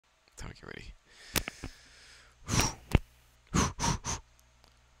Time to get ready.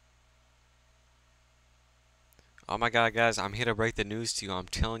 Oh my god, guys, I'm here to break the news to you. I'm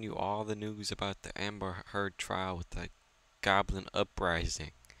telling you all the news about the Amber Heard trial with the Goblin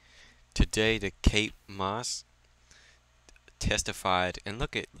uprising. Today, the Kate Moss testified, and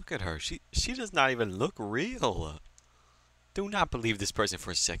look at her. She does not even look real. Do not believe this person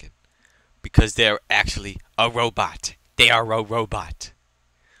for a second, because they're actually a robot. They are a robot.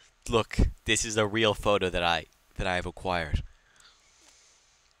 Look, this is a real photo that I have acquired.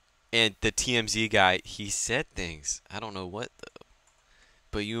 And the TMZ guy, he said things. I don't know what though.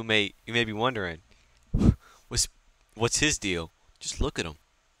 But you may be wondering, what's his deal? Just look at him.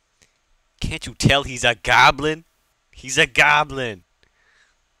 Can't you tell he's a goblin? He's a goblin.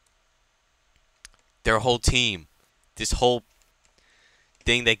 Their whole team, this whole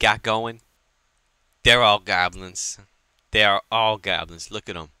thing they got going, they're all goblins. They are all goblins. Look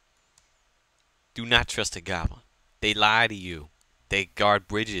at them. Do not trust a goblin. They lie to you. They guard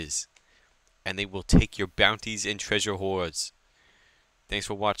bridges. And they will take your bounties and treasure hoards. Thanks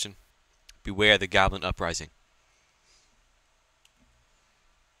for watching. Beware the Goblin Uprising.